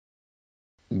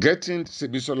Getting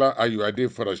Simisola Ayoade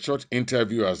for a short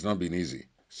interview has not been easy.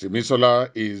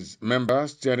 Simisola is member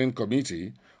steering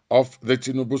committee of the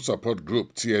Tinubu Support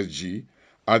Group (TSG)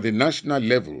 at the national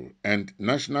level and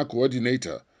national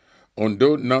coordinator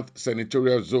Ondo North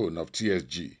Senatorial Zone of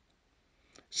TSG.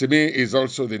 Simi is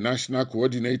also the national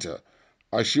coordinator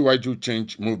Asiwaju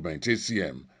Change Movement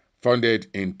 (ACM), founded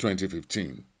in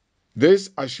 2015. This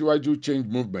Asiwaju Change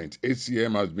Movement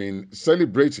 (ACM) has been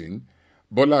celebrating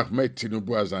Bola Ahmed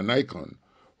Tinubu as an icon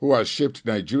who has shaped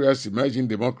Nigeria's emerging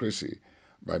democracy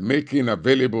by making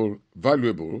available,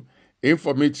 valuable,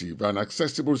 informative, and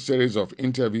accessible series of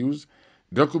interviews,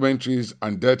 documentaries,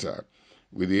 and data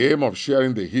with the aim of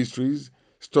sharing the histories,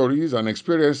 stories, and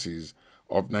experiences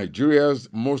of Nigeria's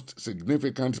most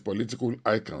significant political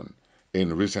icon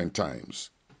in recent times.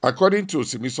 According to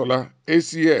Simisola,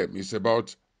 ACM is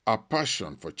about a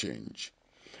passion for change.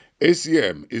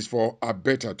 ACM is for a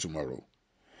better tomorrow.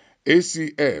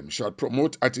 ACM shall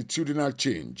promote attitudinal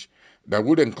change that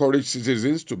would encourage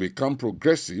citizens to become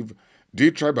progressive,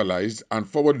 detribalized, and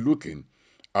forward-looking,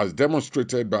 as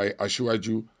demonstrated by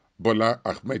Asiwaju Bola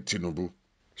Ahmed Tinubu.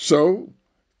 So,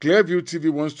 Clearview TV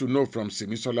wants to know from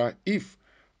Simisola if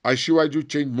Asiwaju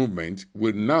Change Movement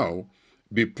will now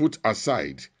be put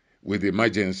aside with the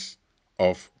emergence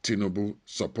of Tinubu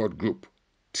Support Group,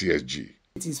 TSG.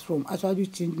 It is from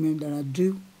Asiwaju Change Movement that I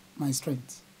drew my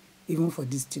strength, even for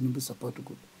this Tinubu Support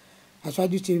Group.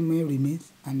 Asiwaju Change Movement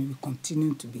remains and it will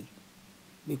continue to be,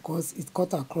 because it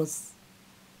cut across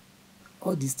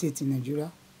all the states in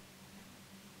Nigeria,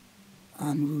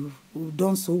 and we've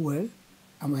done so well,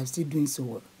 and we are still doing so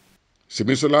well.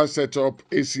 Simisola set up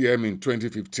ACM in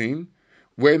 2015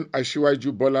 when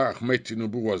Asiwaju Bola Ahmed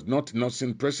Tinubu was not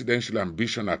nursing presidential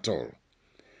ambition at all.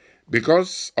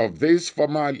 Because of this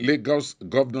former Lagos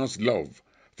governor's love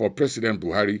for President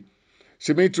Buhari,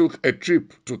 Simi took a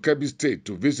trip to Kebbi State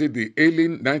to visit the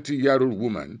ailing 90-year-old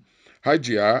woman,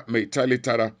 Hajia Meitali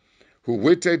Tara, who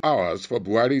waited hours for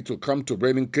Buhari to come to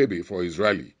Brenin Kebbi for his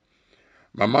rally.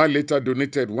 Mama later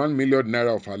donated 1 million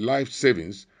naira of her life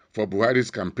savings for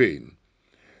Buhari's campaign.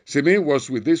 Simi was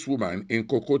with this woman in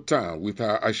Koko Town with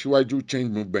her Asiwaju Change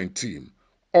Movement team,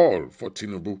 all for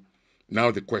Tinubu.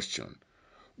 Now the question,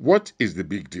 what is the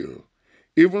big deal?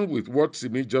 Even with what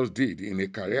Simi just did in a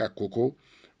career Koko,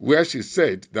 where she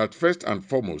said that first and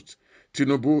foremost,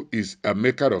 Tinubu is a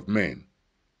maker of men.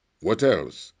 What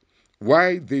else?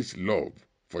 Why this love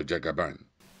for Jagaban?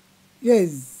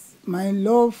 Yes, my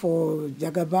love for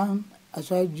Jagaban,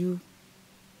 Asiwaju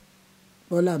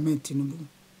Bola Ahmed Tinubu,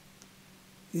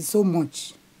 is so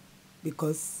much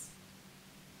because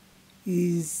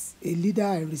he's a leader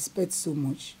I respect so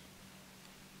much.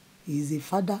 He's a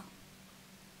father.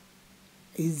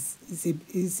 He's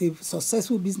a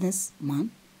successful businessman.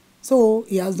 So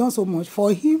he has done so much.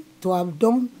 For him to have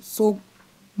done so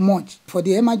much for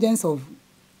the emergence of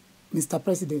Mr.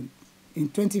 President in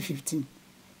 2015,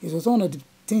 it was one of the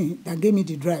things that gave me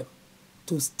the drive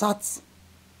to start,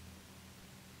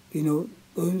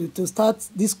 to start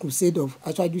this crusade of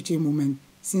Asiwaju Change Movement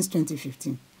since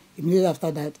 2015, immediately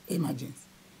after that emergence.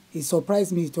 It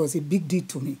surprised me. It was a big deal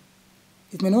to me.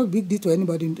 It may not be a big deal to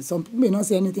anybody. Some people may not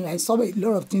say anything. I saw a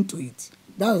lot of things to it.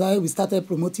 That was how we started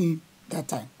promoting that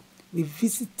time. We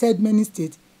visited many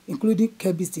states, including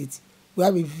Kebbi State, where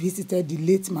we visited the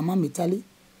late Mama Meitali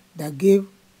that gave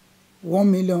 1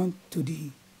 million to the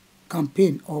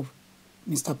campaign of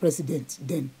Mr. President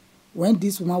then. When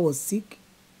this woman was sick,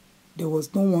 there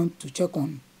was no one to check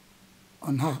on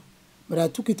her. But I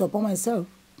took it upon myself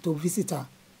to visit her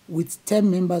with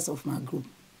 10 members of my group.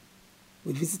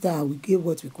 We visited her, we gave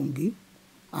what we could give,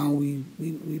 and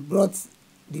we brought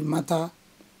the matter,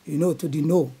 to the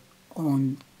know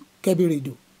on Kebbi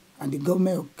Radio. And the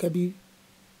government of Kebbi,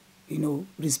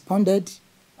 responded,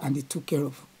 and they took care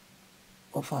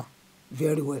of her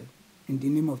very well in the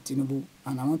name of Tinubu.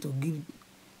 And I want to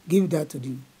give that to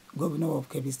the governor of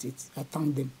Kebbi State. I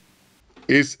thank them.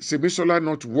 Is Simisola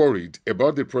not worried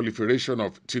about the proliferation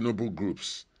of Tinubu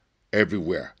groups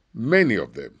everywhere? Many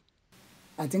of them.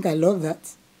 I think I love that.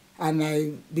 And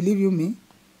I believe you me,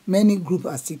 many groups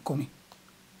are still coming.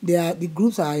 The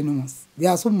groups are enormous. There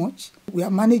are so much. We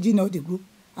are managing all the group.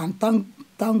 And thank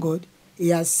God, he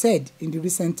has said in the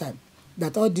recent time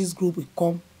that all these groups will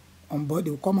come on board. They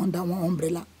will come under one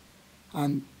umbrella.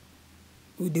 And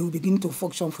they will begin to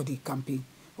function for the campaign,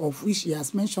 of which he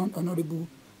has mentioned Honorable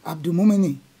Abdul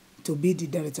Mumini to be the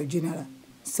Director General.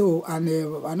 So, and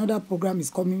another program is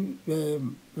coming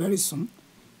very soon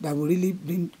that will really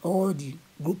bring all the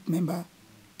group members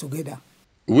together.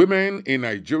 Women in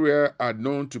Nigeria are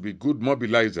known to be good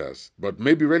mobilizers, but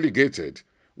may be relegated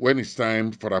when it's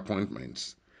time for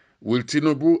appointments. Will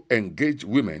Tinubu engage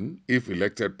women if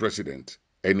elected president?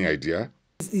 Any idea?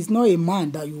 It's not a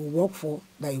man that you work for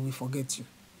that he will forget you.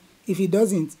 If he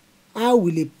doesn't, how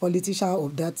will a politician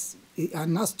of that,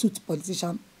 an astute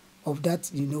politician of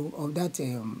that,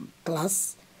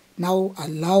 class, now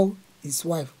allow his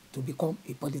wife to become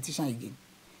a politician again?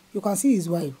 You can see his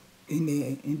wife in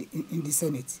the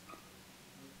Senate,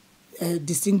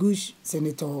 distinguished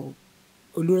Senator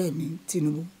Oluremi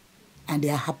Tinubu, and they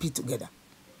are happy together.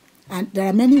 And there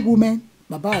are many women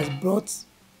Baba has brought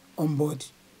on board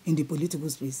in the political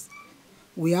space.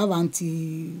 We have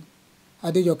Auntie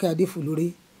Adejoke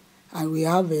Adefulure, and we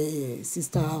have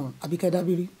Sister Abike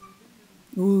Dabiri,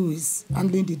 who is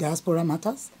handling the diaspora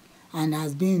matters and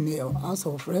has been in the House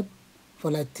of Rep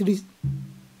for like 3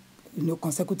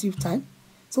 consecutive time.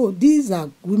 So these are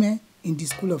women in the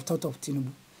school of thought of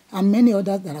Tinubu, and many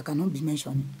others that I cannot be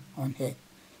mentioning on here.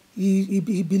 He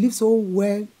believes so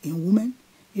well in women,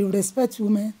 he respects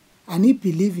women, and he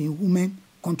believes in women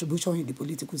contribution in the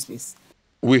political space.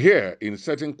 We hear in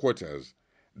certain quarters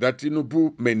that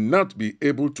Tinubu may not be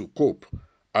able to cope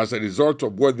as a result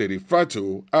of what they refer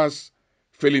to as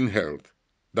failing health.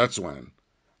 That's one.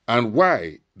 And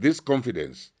why this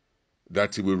confidence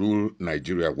that he will rule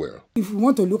Nigeria well? If you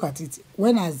want to look at it,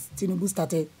 when has Tinubu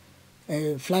started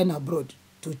flying abroad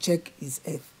to check his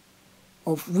health,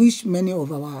 of which many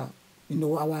of our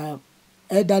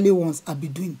elderly ones have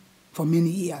been doing for many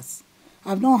years?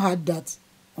 I've not heard that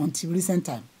until recent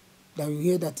time, that we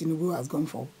hear that Tinubu has gone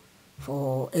for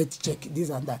health check, this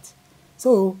and that.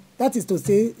 So that is to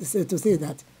say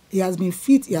that he has been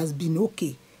fit, he has been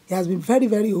okay, he has been very,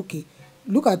 very okay.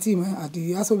 Look at him at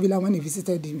the Aso Villa when he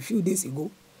visited him a few days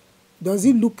ago. Does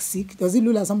he look sick? Does he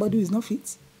look like somebody who is not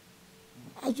fit?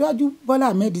 Ajoaju Bola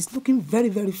Ahmed is looking very,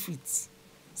 very fit,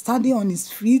 standing on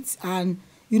his feet, and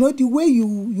the way you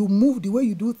move, the way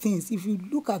you do things. If you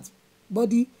look at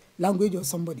body language of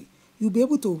somebody, you'll be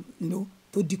able to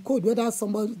to decode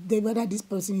whether this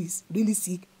person is really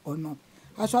sick or not.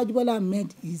 Ajoaju Bola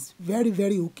Ahmed is very,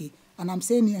 very okay, and I'm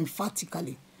saying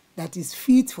emphatically that he's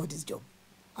fit for this job.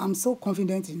 I'm so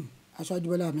confident in Ajoaju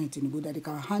Bola Ahmed Tinubu that he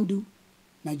can handle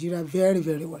Nigeria very,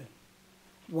 very well.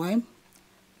 Why?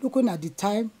 Looking at the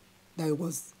time that he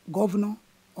was governor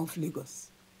of Lagos,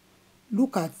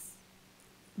 look at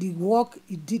the work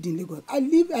he did in Lagos.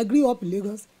 I grew up in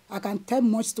Lagos. I can tell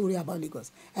much story about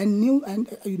Lagos. I know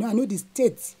the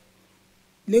state,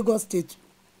 Lagos State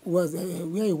was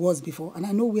where it was before, and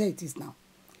I know where it is now.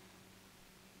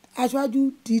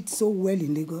 Ajoaju did so well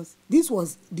in Lagos. This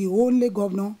was the only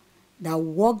governor that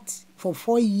worked for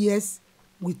 4 years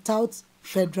without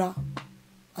federal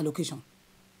allocation,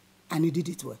 and he did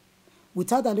it well.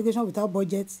 Without allocation, without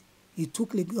budget, he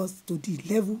took Lagos to the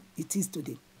level it is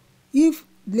today. If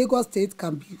Lagos State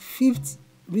can be 5th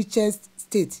richest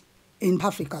state in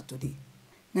Africa today,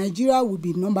 Nigeria will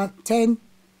be number 10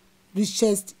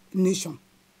 richest nation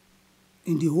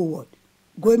in the whole world,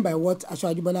 going by what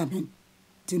Ajoaju Bola Ahmed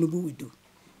Tinubu will do.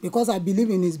 Because I believe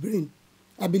in his brain,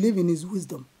 I believe in his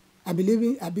wisdom, I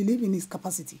believe in his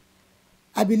capacity,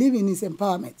 I believe in his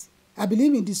empowerment, I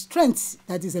believe in the strength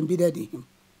that is embedded in him.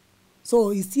 So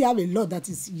he still have a lot that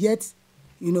is yet,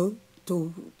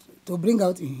 to bring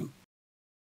out in him.